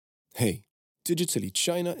Hey, Digitally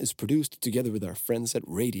China is produced together with our friends at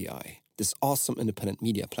Radii, this awesome independent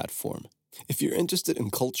media platform. If you're interested in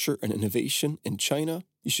culture and innovation in China,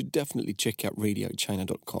 you should definitely check out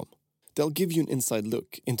radiichina.com. They'll give you an inside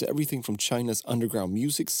look into everything from China's underground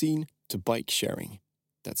music scene to bike sharing.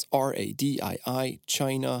 That's RADII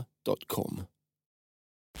China.com.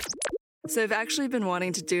 So I've actually been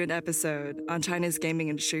wanting to do an episode on China's gaming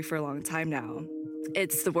industry for a long time now.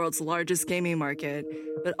 It's the world's largest gaming market,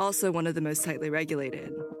 but also one of the most tightly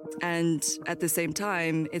regulated. And at the same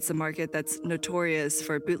time, it's a market that's notorious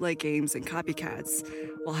for bootleg games and copycats,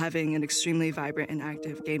 while having an extremely vibrant and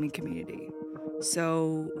active gaming community.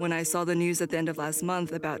 So when I saw the news at the end of last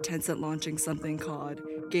month about Tencent launching something called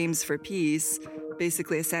Games for Peace,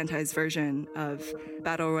 basically a sanitized version of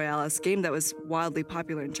Battle Royale-esque game that was wildly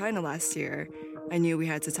popular in China last year, I knew we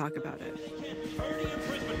had to talk about it.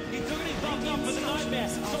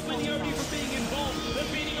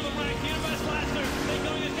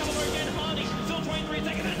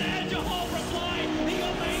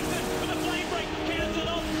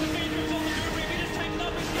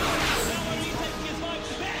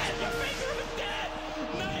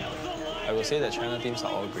 I would say that China teams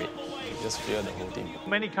are all great. You just fear the Hong team.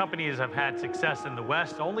 Many companies have had success in the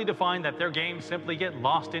West, only to find that their games simply get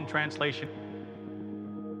lost in translation.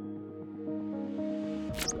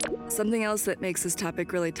 Something else that makes this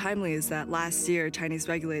topic really timely is that last year, Chinese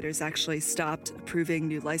regulators actually stopped approving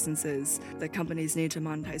new licenses that companies need to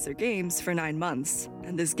monetize their games for 9 months.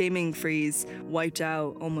 And this gaming freeze wiped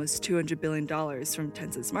out almost $200 billion from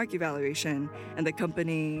Tencent's market valuation, and the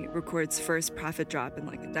company records first profit drop in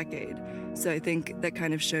like a decade. So I think that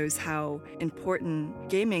kind of shows how important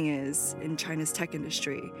gaming is in China's tech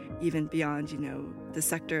industry, even beyond, the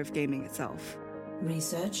sector of gaming itself.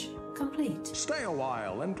 Research complete. Stay a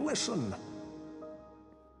while and listen.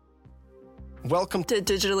 Welcome To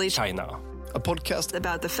Digitally China, a podcast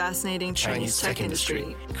about the fascinating Chinese tech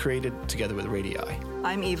industry. Created together with Radii.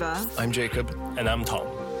 I'm Eva. I'm Jacob. And I'm Tom.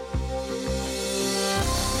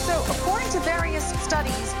 So, according to various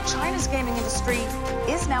studies, China's gaming industry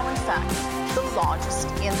is now, in fact, the largest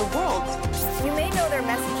in the world. You may know their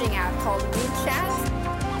messaging app called WeChat.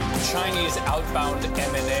 Chinese outbound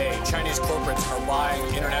M&A. Chinese corporates are buying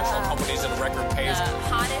international companies at a record pace. The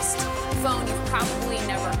hottest phone you've probably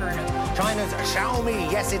never heard of. China's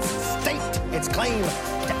Xiaomi, yes, it's staked its claim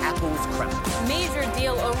to Apple's crown. Major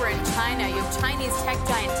deal over in China. You have Chinese tech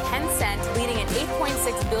giant Tencent leading an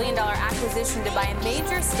 $8.6 billion acquisition to buy a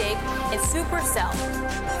major stake in Supercell.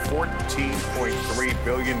 $14.3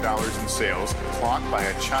 billion in sales clocked by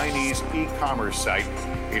a Chinese e-commerce site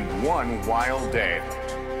in one wild day.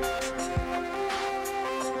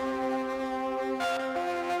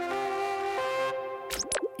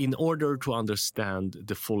 In order to understand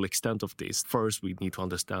the full extent of this, first we need to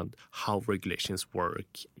understand how regulations work.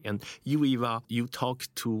 And you, Eva, you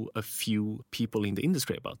talked to a few people in the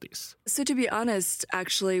industry about this. So to be honest,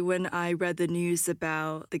 actually, when I read the news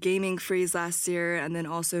about the gaming freeze last year and then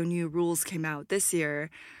also new rules came out this year,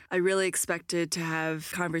 I really expected to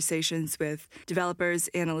have conversations with developers,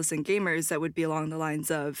 analysts, and gamers that would be along the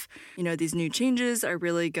lines of, these new changes are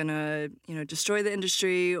really going to, destroy the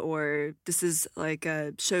industry, or this is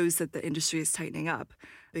shows that the industry is tightening up,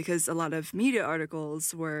 because a lot of media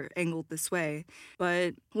articles were angled this way.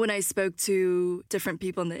 But when I spoke to different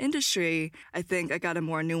people in the industry, I think I got a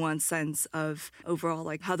more nuanced sense of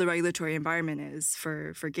overall how the regulatory environment is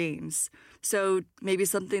for games. So maybe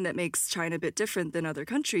something that makes China a bit different than other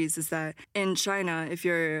countries is that in China, if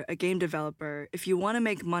you're a game developer, if you want to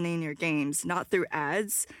make money in your games, not through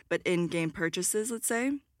ads, but in-game purchases, let's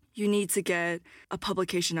say, you need to get a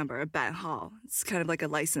publication number, a banhao. It's kind of like a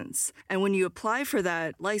license. And when you apply for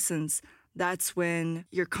that license, that's when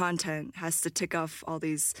your content has to tick off all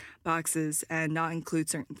these boxes and not include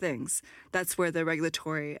certain things. That's where the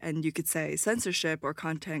regulatory and you could say censorship or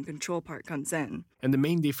content control part comes in. And the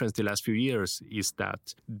main difference the last few years is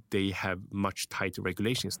that they have much tighter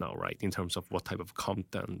regulations now, right? In terms of what type of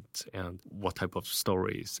content and what type of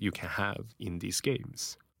stories you can have in these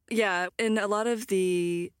games. Yeah, in a lot of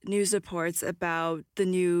the news reports about the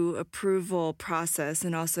new approval process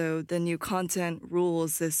and also the new content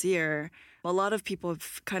rules this year, a lot of people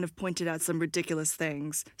have kind of pointed out some ridiculous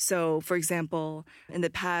things. So, for example, in the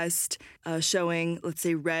past, showing, let's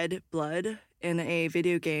say, red blood in a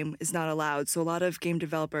video game is not allowed. So a lot of game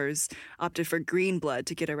developers opted for green blood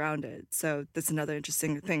to get around it. So that's another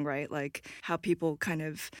interesting thing, right? Like how people kind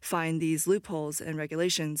of find these loopholes in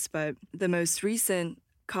regulations. But the most recent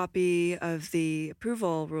copy of the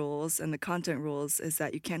approval rules and the content rules is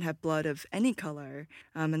that you can't have blood of any color.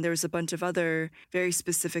 And there was a bunch of other very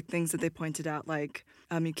specific things that they pointed out, like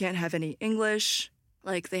you can't have any English.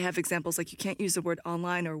 Like they have examples like you can't use the word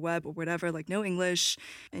online or web or whatever, like no English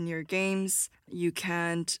in your games. You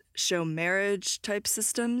can't show marriage type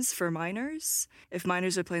systems for minors. If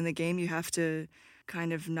minors are playing the game, you have to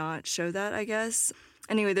kind of not show that, I guess.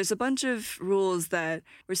 Anyway, there's a bunch of rules that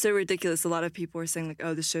were so ridiculous. A lot of people were saying like,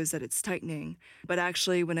 oh, this shows that it's tightening. But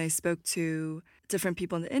actually, when I spoke to different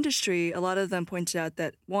people in the industry, a lot of them pointed out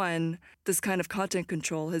that, one, this kind of content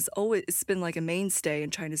control has always been like a mainstay in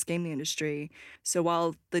China's gaming industry. So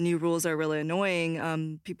while the new rules are really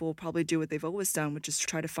annoying, people will probably do what they've always done, which is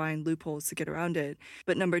try to find loopholes to get around it.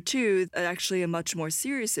 But number two, actually a much more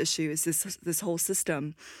serious issue is this whole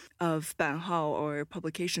system of banhao, or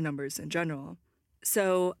publication numbers in general.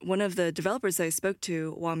 So one of the developers I spoke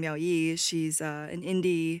to, Wang Miaoyi, she's an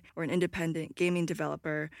indie or an independent gaming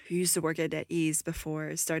developer who used to work at NetEase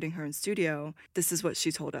before starting her own studio. This is what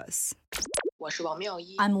she told us.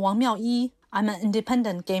 I'm Wang Miaoyi. I'm an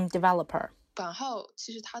independent game developer.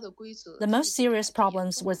 The most serious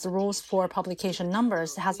problems with the rules for publication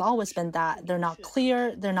numbers has always been that they're not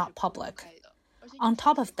clear, they're not public. On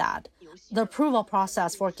top of that, the approval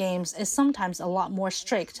process for games is sometimes a lot more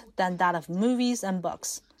strict than that of movies and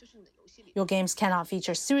books. Your games cannot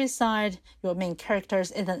feature suicide, your main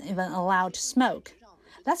characters isn't even allowed to smoke.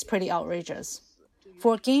 That's pretty outrageous.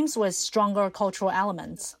 For games with stronger cultural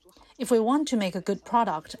elements, if we want to make a good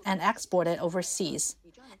product and export it overseas,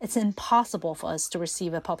 it's impossible for us to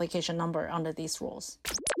receive a publication number under these rules.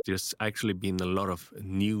 There's actually been a lot of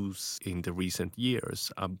news in the recent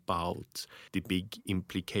years about the big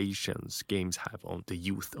implications games have on the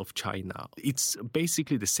youth of China. It's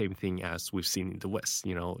basically the same thing as we've seen in the West,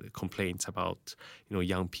 complaints about,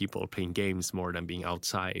 young people playing games more than being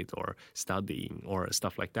outside or studying or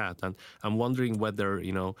stuff like that. And I'm wondering whether,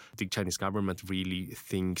 the Chinese government really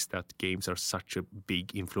thinks that games are such a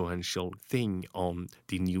big influential thing on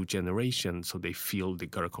the new generation, so they feel they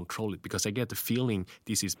gotta control it. Because I get the feeling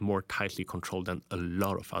this is more tightly controlled than a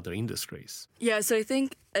lot of other industries. Yeah, so I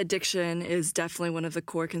think addiction is definitely one of the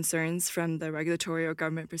core concerns from the regulatory or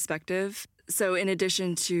government perspective. So in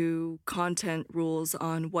addition to content rules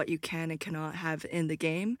on what you can and cannot have in the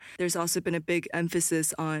game, there's also been a big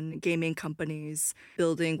emphasis on gaming companies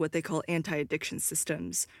building what they call anti-addiction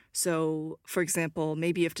systems. So, for example,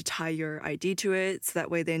 maybe you have to tie your ID to it so that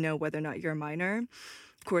way they know whether or not you're a minor.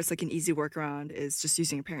 Of course, like an easy workaround is just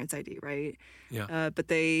using your parents' ID, right? Yeah. But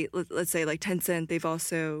let's say like Tencent, they've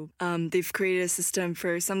also, they've created a system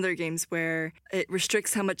for some of their games where it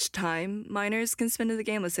restricts how much time minors can spend in the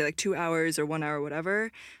game. Let's say like 2 hours or 1 hour,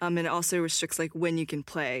 whatever. And it also restricts like when you can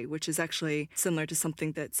play, which is actually similar to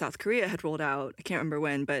something that South Korea had rolled out. I can't remember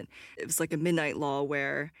when, but it was like a midnight law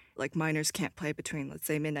where like minors can't play between, let's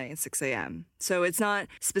say, midnight and 6 a.m. So it's not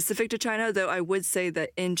specific to China, though I would say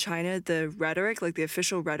that in China, the rhetoric, like the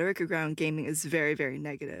official rhetoric around gaming is very, very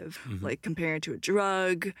negative. Mm-hmm. Like comparing it to a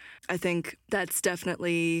drug. I think that's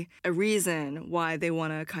definitely a reason why they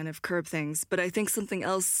want to kind of curb things. But I think something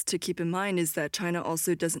else to keep in mind is that China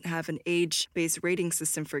also doesn't have an age-based rating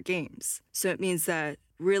system for games. So it means that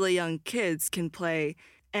really young kids can play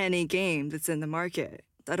any game that's in the market.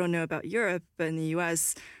 I don't know about Europe, but in the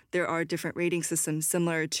US, there are different rating systems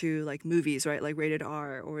similar to like movies, right? Like rated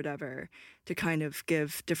R or whatever, to kind of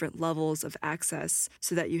give different levels of access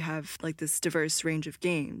so that you have like this diverse range of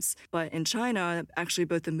games. But in China, actually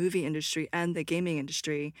both the movie industry and the gaming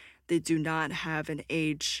industry, they do not have an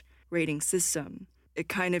age rating system. It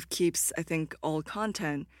kind of keeps, I think, all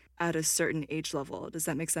content at a certain age level. Does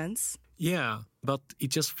that make sense? Yeah, but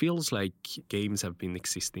it just feels like games have been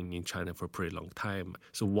existing in China for a pretty long time.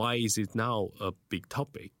 So why is it now a big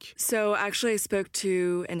topic? So actually I spoke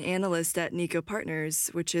to an analyst at Nico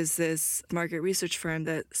Partners, which is this market research firm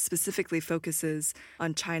that specifically focuses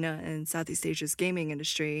on China and Southeast Asia's gaming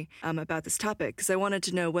industry about this topic. Because I wanted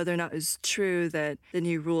to know whether or not it was true that the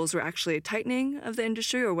new rules were actually a tightening of the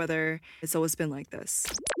industry or whether it's always been like this.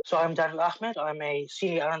 So I'm Daniel Ahmed. I'm a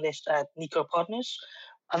senior analyst at Nico Partners.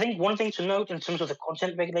 I think one thing to note in terms of the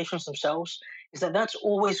content regulations themselves is that that's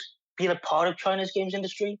always been a part of China's games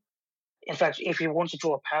industry. In fact, if you want to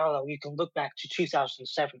draw a parallel, you can look back to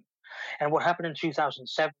 2007. And what happened in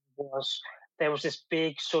 2007 was there was this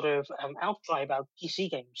big sort of outcry about PC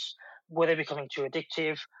games. Were they becoming too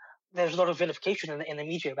addictive? There's a lot of vilification in the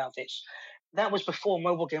media about this. That was before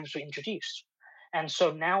mobile games were introduced. And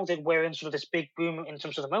so now that we're in sort of this big boom in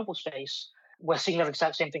terms of the mobile space, we're seeing that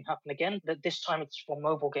exact same thing happen again, but this time it's for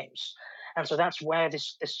mobile games. And so that's where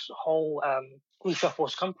this whole reshuffle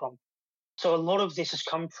has come from. So a lot of this has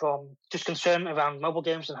come from just concern around mobile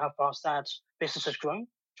games and how fast that business has grown.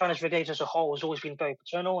 China's regulator as a whole has always been very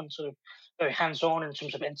paternal and sort of very hands-on in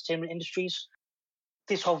terms of entertainment industries.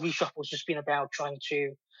 This whole reshuffle has just been about trying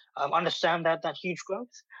to understand that huge growth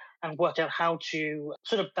and work out how to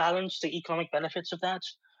sort of balance the economic benefits of that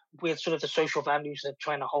with sort of the social values that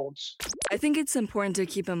China holds. I think it's important to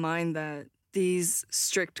keep in mind that these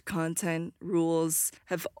strict content rules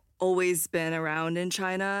have always been around in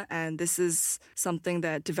China, and this is something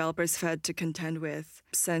that developers have had to contend with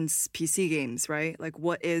since PC games, right? Like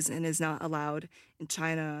what is and is not allowed in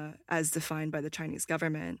China as defined by the Chinese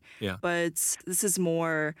government. Yeah. But this is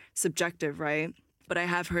more subjective, right? But I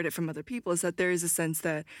have heard it from other people is that there is a sense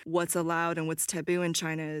that what's allowed and what's taboo in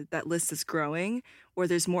China, that list is growing, or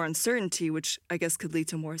there's more uncertainty, which I guess could lead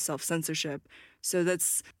to more self-censorship. So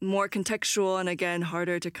that's more contextual and again,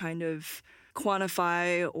 harder to kind of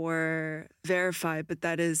quantify or verify, but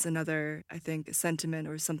that is another, I think, sentiment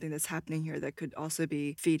or something that's happening here that could also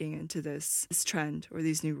be feeding into this trend or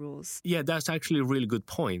these new rules. Yeah, that's actually a really good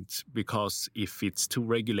point, because if it's too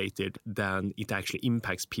regulated, then it actually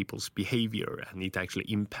impacts people's behavior and it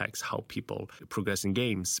actually impacts how people progress in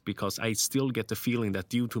games, because I still get the feeling that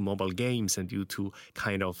due to mobile games and due to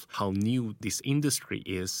kind of how new this industry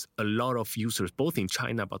is, a lot of users, both in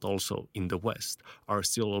China but also in the West, are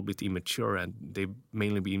still a little bit immature and they've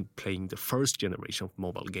mainly been playing the first generation of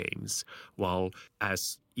mobile games, while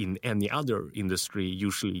as in any other industry,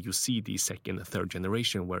 usually you see the second and third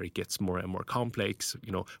generation where it gets more and more complex,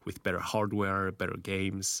 with better hardware, better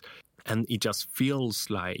games. And it just feels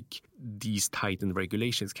like these tightened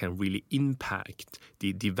regulations can really impact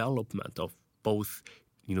the development of both,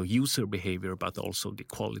 user behavior, but also the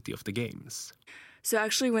quality of the games. So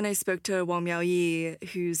actually, when I spoke to Wang Miaoyi,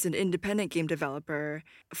 who's an independent game developer,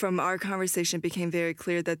 from our conversation it became very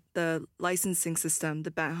clear that the licensing system,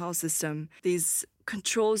 the Banhao system, these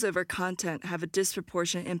controls over content have a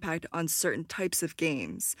disproportionate impact on certain types of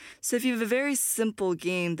games. So if you have a very simple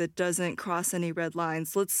game that doesn't cross any red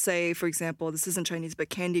lines, let's say, for example, this isn't Chinese,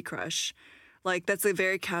 but Candy Crush, like that's a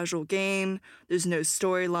very casual game. There's no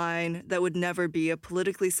storyline. That would never be a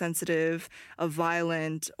politically sensitive, a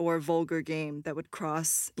violent, or vulgar game that would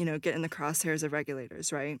get in the crosshairs of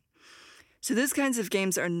regulators, right? So those kinds of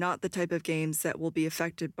games are not the type of games that will be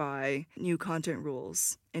affected by new content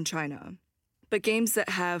rules in China. But games that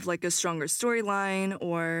have like a stronger storyline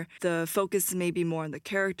or the focus may be more on the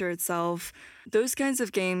character itself, those kinds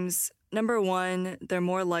of games, number one, they're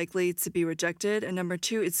more likely to be rejected. And number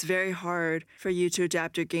two, it's very hard for you to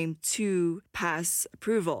adapt your game to pass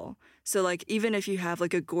approval. So like even if you have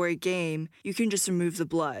like a gory game, you can just remove the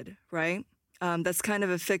blood, right? That's kind of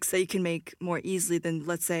a fix that you can make more easily than,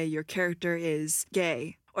 let's say, your character is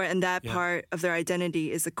gay, and that part of their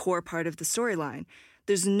identity is a core part of the storyline.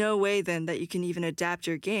 There's no way then that you can even adapt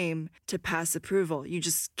your game to pass approval. You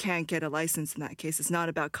just can't get a license in that case. It's not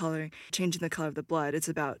about changing the color of the blood. It's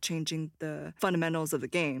about changing the fundamentals of the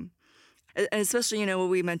game. And especially, what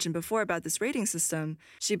we mentioned before about this rating system,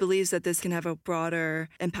 she believes that this can have a broader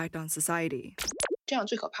impact on society.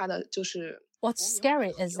 What's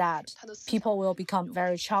scary is that people will become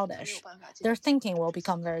very childish. Their thinking will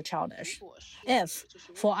become very childish. If,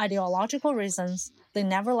 for ideological reasons, they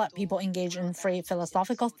never let people engage in free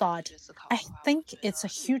philosophical thought, I think it's a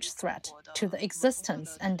huge threat to the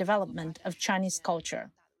existence and development of Chinese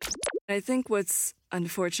culture. I think what's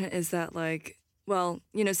unfortunate is that,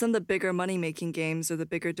 some of the bigger money-making games or the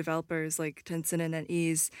bigger developers like Tencent and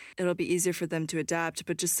NetEase, it'll be easier for them to adapt,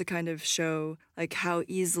 but just to kind of show how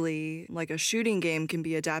easily a shooting game can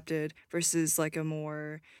be adapted versus a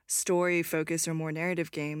more story-focused or more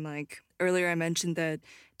narrative game. Earlier I mentioned that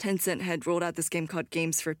Tencent had rolled out this game called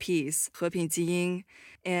Games for Peace, 和平精英,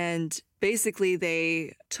 and basically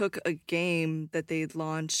they took a game that they'd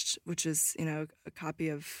launched, which is, a copy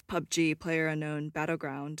of PUBG, PlayerUnknown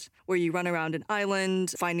Battleground, where you run around an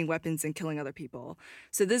island, finding weapons and killing other people.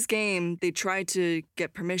 So this game, they tried to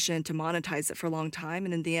get permission to monetize it for a long time,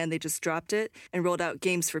 and in the end they just dropped it and rolled out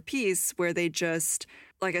Games for Peace, where they just,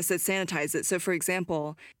 like I said, sanitize it. So for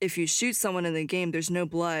example, if you shoot someone in the game, there's no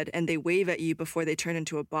blood, and they wave at you before they turn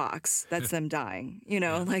into a box. That's them dying,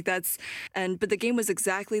 but the game was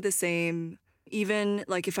exactly the same. Even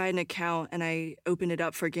if I had an account and I opened it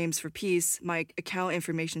up for Games for Peace, my account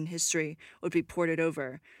information history would be ported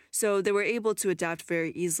over. So they were able to adapt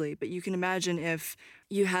very easily. But you can imagine if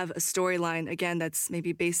you have a storyline, again, that's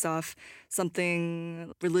maybe based off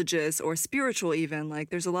something religious or spiritual even.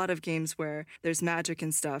 There's a lot of games where there's magic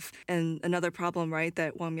and stuff. And another problem, right,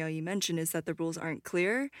 that Wang Miaoyi mentioned is that the rules aren't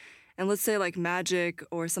clear. And let's say magic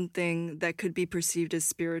or something that could be perceived as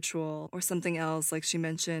spiritual or something else, like she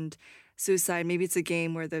mentioned, suicide, maybe it's a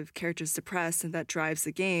game where the character's depressed and that drives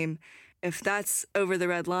the game. If that's over the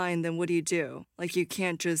red line, then what do you do? Like, you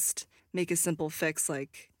can't just make a simple fix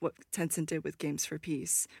like what Tencent did with Games for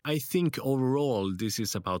Peace. I think overall this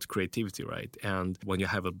is about creativity, right? And when you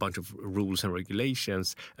have a bunch of rules and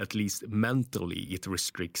regulations, at least mentally it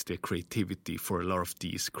restricts the creativity for a lot of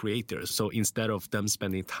these creators. So instead of them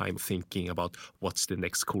spending time thinking about what's the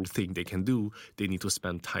next cool thing they can do, they need to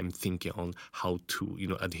spend time thinking on how to,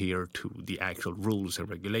 adhere to the actual rules and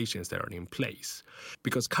regulations that are in place.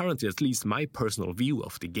 Because currently, at least my personal view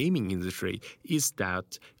of the gaming industry is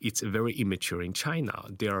that it's very immature in China.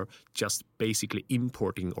 They are just basically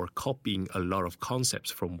importing or copying a lot of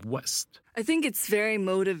concepts from West. I think it's very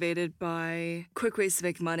motivated by quick ways to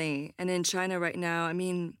make money. And in China right now,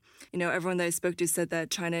 everyone that I spoke to said that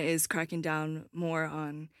China is cracking down more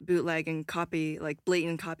on bootleg and copy, like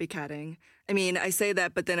blatant copycatting. I say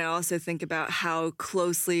that, but then I also think about how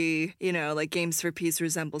closely, like Games for Peace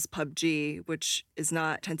resembles PUBG, which is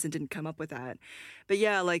not, Tencent didn't come up with that. But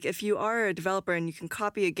yeah, like if you are a developer and you can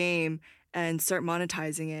copy a game and start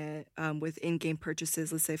monetizing it with in-game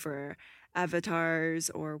purchases, let's say for avatars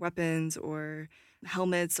or weapons or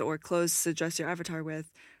helmets or clothes to dress your avatar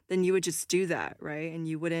with, then you would just do that, right? And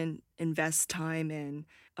you wouldn't invest time in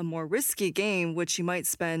a more risky game, which you might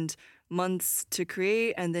spend months to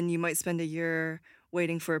create, and then you might spend a year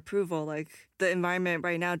waiting for approval. Like, the environment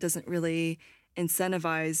right now doesn't really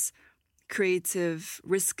incentivize creative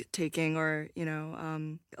risk-taking, or,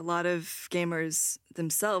 a lot of gamers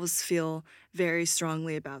themselves feel very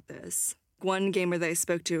strongly about this. One gamer that I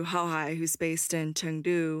spoke to, Haohai, who's based in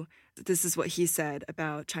Chengdu, this is what he said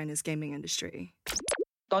about China's gaming industry.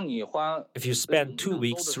 If you spend 2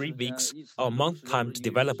 weeks, 3 weeks, or a month time to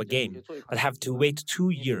develop a game, but have to wait 2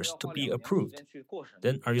 years to be approved,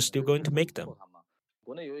 then are you still going to make them?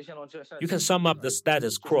 You can sum up the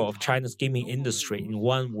status quo of China's gaming industry in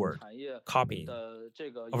one word: copying.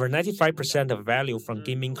 Over 95% of value from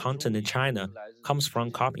gaming content in China comes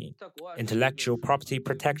from copying. Intellectual property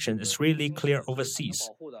protection is really clear overseas.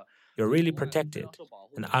 You're really protected,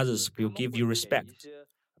 and others will give you respect.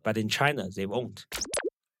 But in China, they won't.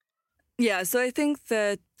 Yeah, so I think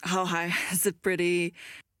that Haohai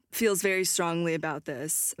feels very strongly about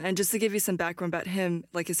this. And just to give you some background about him,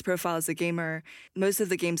 like his profile as a gamer, most of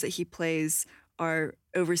the games that he plays are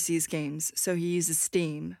overseas games. So he uses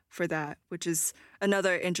Steam for that, which is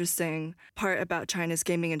another interesting part about China's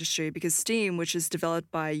gaming industry, because Steam, which is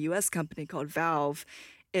developed by a US company called Valve,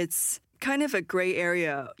 it's kind of a gray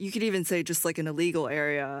area. You could even say just like an illegal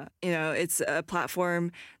area. It's a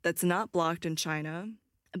platform that's not blocked in China,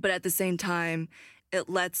 but at the same time, it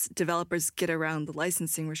lets developers get around the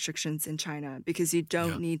licensing restrictions in China, because you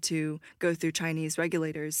don't need to go through Chinese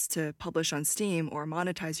regulators to publish on Steam or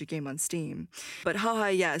monetize your game on Steam. But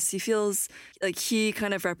Haohai, yes, he feels like he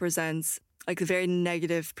kind of represents like a very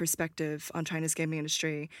negative perspective on China's gaming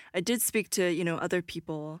industry. I did speak to, other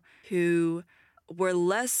people who were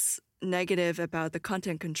less negative about the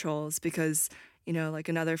content controls, because, like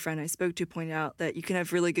another friend I spoke to pointed out that you can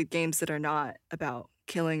have really good games that are not about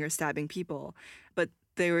killing or stabbing people, but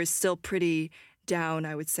they were still pretty down,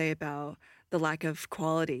 I would say, about the lack of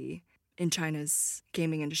quality in China's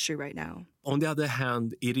gaming industry right now. On the other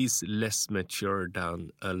hand, it is less mature than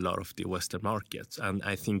a lot of the Western markets. And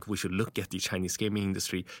I think we should look at the Chinese gaming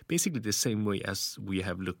industry basically the same way as we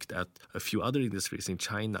have looked at a few other industries in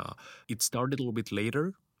China. It started a little bit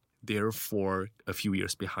later, therefore a few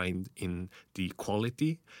years behind in the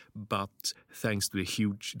quality, but thanks to the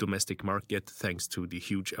huge domestic market, thanks to the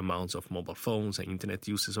huge amounts of mobile phones and internet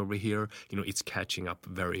users over here, it's catching up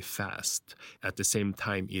very fast. At the same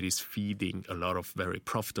time, it is feeding a lot of very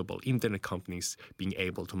profitable internet companies being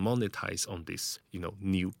able to monetize on this,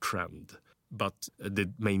 new trend. But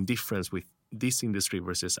the main difference with this industry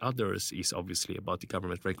versus others is obviously about the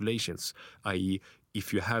government regulations, i.e.,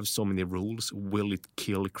 if you have so many rules, will it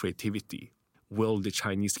kill creativity? Will the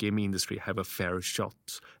Chinese gaming industry have a fair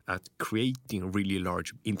shot at creating really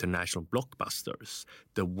large international blockbusters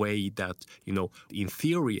the way that, in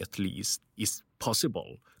theory at least, is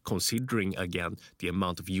possible, considering, again, the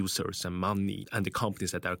amount of users and money and the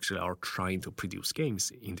companies that actually are trying to produce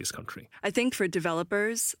games in this country? I think for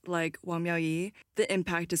developers like Wang Miaoyi, the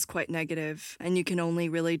impact is quite negative, and you can only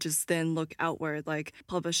really just then look outward, like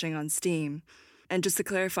publishing on Steam. And just to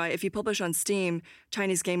clarify, if you publish on Steam,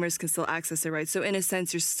 Chinese gamers can still access it, right? So in a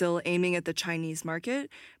sense, you're still aiming at the Chinese market,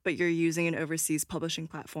 but you're using an overseas publishing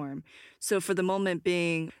platform. So for the moment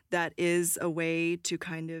being, that is a way to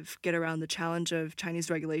kind of get around the challenge of Chinese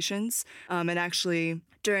regulations. And actually,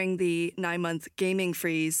 during the 9-month gaming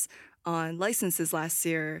freeze, on licenses last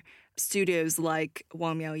year, studios like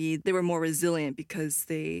Wang Miaoyi, they were more resilient because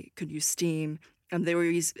they could use Steam. They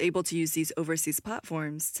were able to use these overseas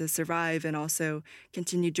platforms to survive and also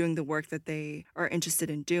continue doing the work that they are interested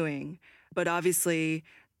in doing. But obviously,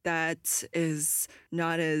 that is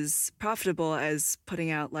not as profitable as putting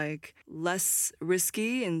out like less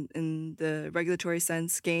risky in the regulatory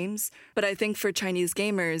sense games. But I think for Chinese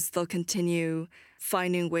gamers, they'll continue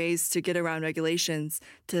finding ways to get around regulations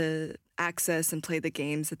to access and play the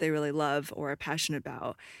games that they really love or are passionate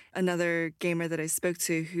about. Another gamer that I spoke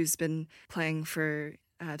to who's been playing for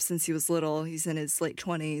since he was little, he's in his late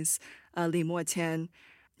 20s, Li Motian,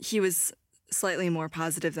 he was slightly more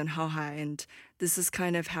positive than Haohai, and this is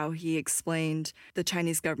kind of how he explained the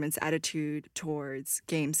Chinese government's attitude towards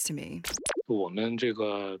games to me.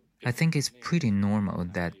 I think it's pretty normal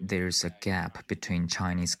that there's a gap between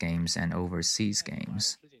Chinese games and overseas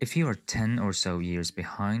games. If you are 10 or so years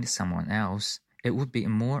behind someone else, it would be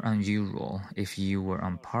more unusual if you were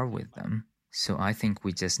on par with them. So I think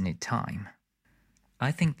we just need time.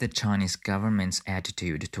 I think the Chinese government's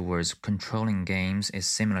attitude towards controlling games is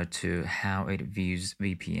similar to how it views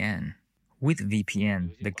VPN. With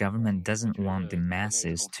VPN, the government doesn't want the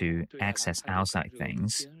masses to access outside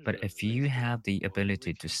things, but if you have the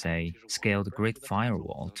ability to, say, scale the Great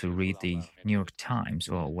Firewall to read the New York Times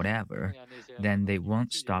or whatever, then they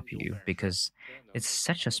won't stop you because it's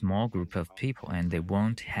such a small group of people and they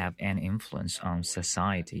won't have any influence on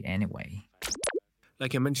society anyway.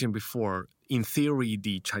 Like I mentioned before, in theory,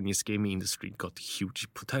 the Chinese gaming industry got huge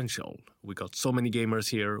potential. We got so many gamers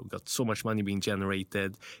here, we got so much money being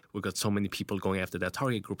generated, we got so many people going after that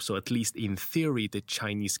target group. So at least in theory, the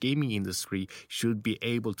Chinese gaming industry should be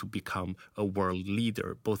able to become a world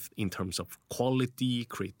leader, both in terms of quality,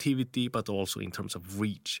 creativity, but also in terms of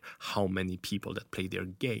reach, how many people that play their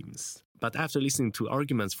games. But after listening to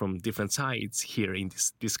arguments from different sides here in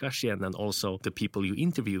this discussion and also the people you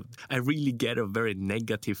interviewed, I really get a very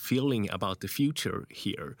negative feeling about the future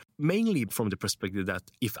here. Mainly from the perspective that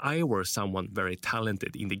if I were someone very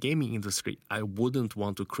talented in the gaming industry, I wouldn't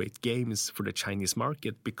want to create games for the Chinese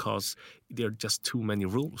market because there are just too many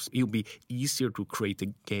rules. It would be easier to create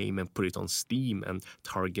a game and put it on Steam and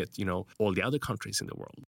target, all the other countries in the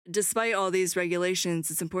world. Despite all these regulations,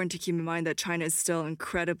 it's important to keep in mind that China is still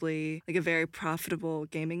incredibly, a very profitable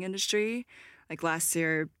gaming industry. Like last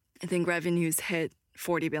year, I think revenues hit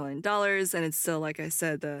 $40 billion, and it's still, like I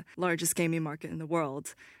said, the largest gaming market in the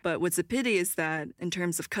world. But what's a pity is that in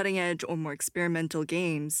terms of cutting edge or more experimental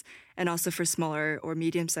games, and also for smaller or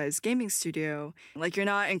medium-sized gaming studio, you're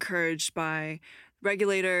not encouraged by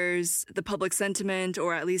regulators, the public sentiment,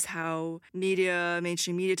 or at least how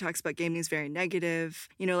mainstream media talks about gaming is very negative.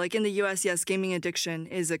 Like in the US, yes, gaming addiction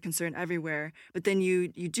is a concern everywhere, but then you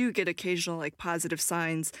do get occasional positive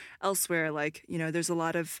signs elsewhere. There's a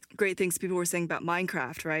lot of great things people were saying about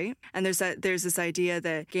Minecraft, right? And there's this idea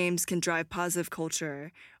that games can drive positive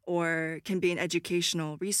culture or can be an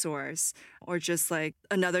educational resource or just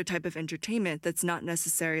another type of entertainment that's not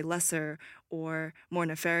necessarily lesser or more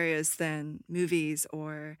nefarious than movies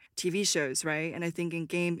or TV shows, right? And I think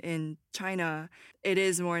in China, it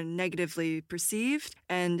is more negatively perceived.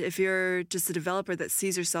 And if you're just a developer that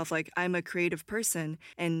sees yourself I'm a creative person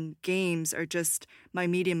and games are just my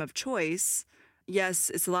medium of choice, yes,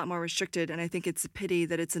 it's a lot more restricted, and I think it's a pity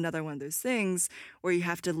that it's another one of those things where you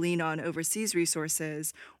have to lean on overseas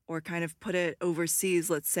resources or kind of put it overseas,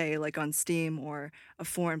 let's say, on Steam or a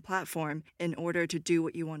foreign platform in order to do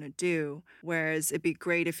what you want to do. Whereas it'd be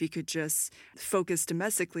great if you could just focus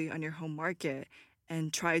domestically on your home market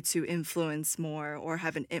and try to influence more or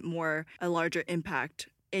have a larger impact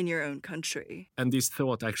in your own country. And this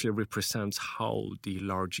thought actually represents how the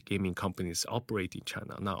large gaming companies operate in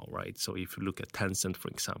China now, right? So if you look at Tencent, for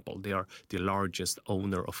example, they are the largest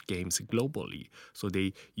owner of games globally. So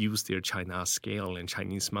they use their China scale and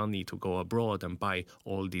Chinese money to go abroad and buy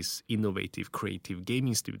all these innovative, creative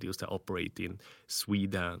gaming studios that operate in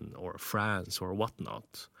Sweden or France or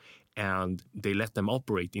whatnot. And they let them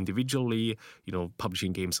operate individually,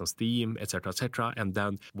 publishing games on Steam, etc., etc. And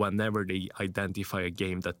then whenever they identify a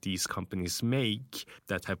game that these companies make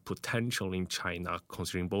that have potential in China,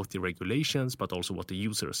 considering both the regulations but also what the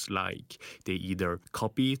users like, they either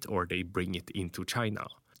copy it or they bring it into China.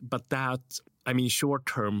 But that, short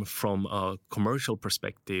term from a commercial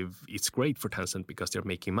perspective, it's great for Tencent because they're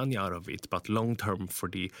making money out of it. But long term for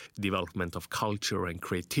the development of culture and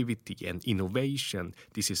creativity and innovation,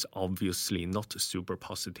 this is obviously not super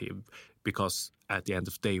positive because at the end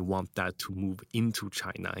of the day, you want that to move into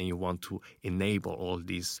China and you want to enable all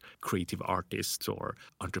these creative artists or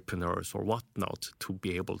entrepreneurs or whatnot to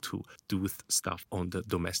be able to do stuff on the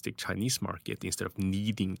domestic Chinese market instead of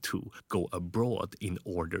needing to go abroad in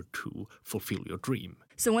order to fulfill your dream.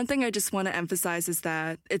 So one thing I just want to emphasize is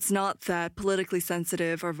that it's not that politically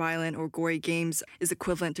sensitive or violent or gory games is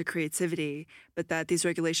equivalent to creativity, but that these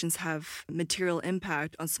regulations have material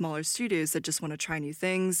impact on smaller studios that just want to try new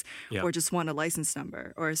things or just want a license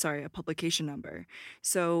number a publication number.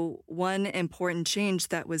 So one important change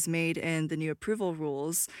that was made in the new approval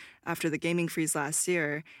rules after the gaming freeze last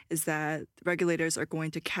year is that regulators are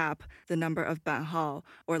going to cap the number of banhao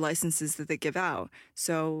or licenses that they give out.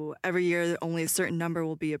 So every year only a certain number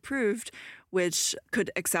will be approved, which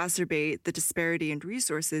could exacerbate the disparity in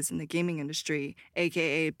resources in the gaming industry,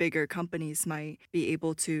 aka bigger companies might be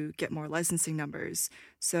able to get more licensing numbers.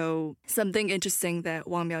 So something interesting that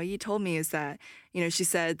Wang Miaoyi told me is that, she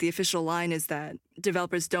said the official line is that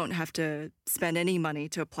developers don't have to spend any money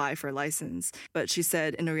to apply for a license. But she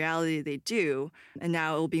said in reality they do, and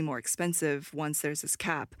now it will be more expensive once there's this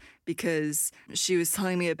cap, because she was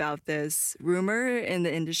telling me about this rumor in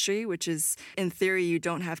the industry, which is in theory you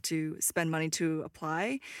don't have to spend money to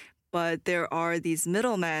apply, but there are these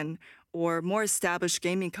middlemen or more established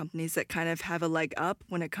gaming companies that kind of have a leg up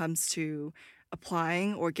when it comes to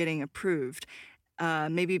applying or getting approved.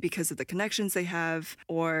 Maybe because of the connections they have,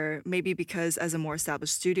 or maybe because as a more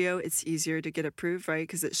established studio, it's easier to get approved, right?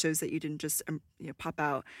 Because it shows that you didn't just pop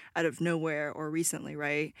out of nowhere or recently,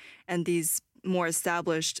 right? And these more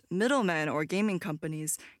established middlemen or gaming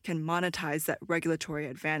companies can monetize that regulatory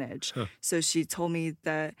advantage. So she told me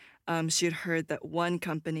that she had heard that one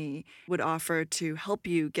company would offer to help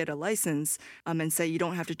you get a license and say you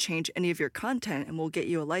don't have to change any of your content and we'll get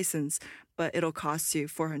you a license, but it'll cost you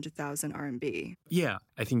 400,000 RMB. Yeah,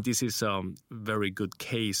 I think this is a very good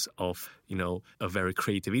case of, a very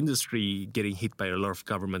creative industry getting hit by a lot of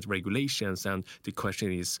government regulations. And the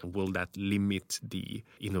question is, will that limit the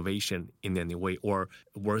innovation in any way? Or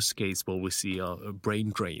worst case, will we see a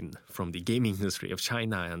brain drain from the gaming industry of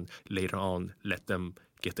China and later on let them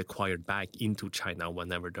get acquired back into China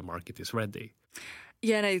whenever the market is ready?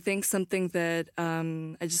 Yeah, and I think something that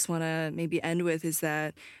I just want to maybe end with is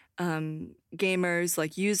that gamers,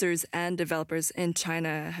 like users and developers in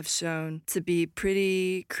China, have shown to be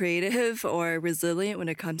pretty creative or resilient when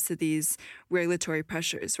it comes to these regulatory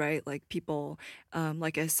pressures, right? Like people,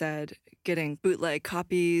 like I said, getting bootleg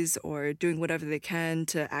copies or doing whatever they can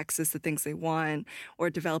to access the things they want,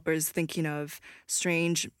 or developers thinking of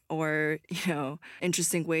strange or,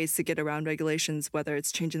 interesting ways to get around regulations, whether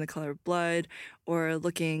it's changing the color of blood or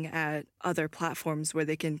looking at other platforms where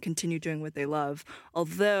they can continue doing what they love.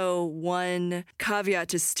 Although one caveat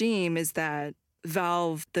to Steam is that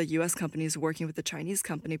Valve, the US company, is working with the Chinese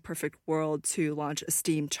company Perfect World to launch a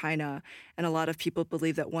Steam China. And a lot of people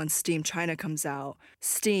believe that once Steam China comes out,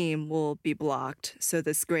 Steam will be blocked. So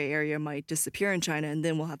this gray area might disappear in China, and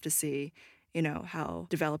then we'll have to see how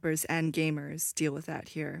developers and gamers deal with that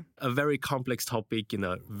here. A very complex topic in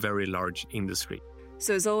a very large industry.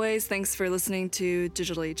 So as always, thanks for listening to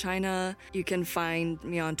Digitally China. You can find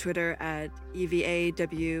me on Twitter at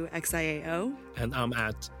EVAWXIAO. And I'm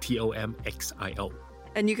at TOMXIO.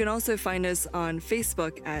 And you can also find us on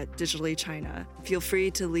Facebook at Digitally China. Feel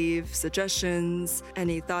free to leave suggestions,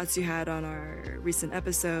 any thoughts you had on our recent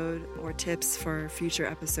episode, or tips for future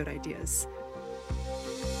episode ideas.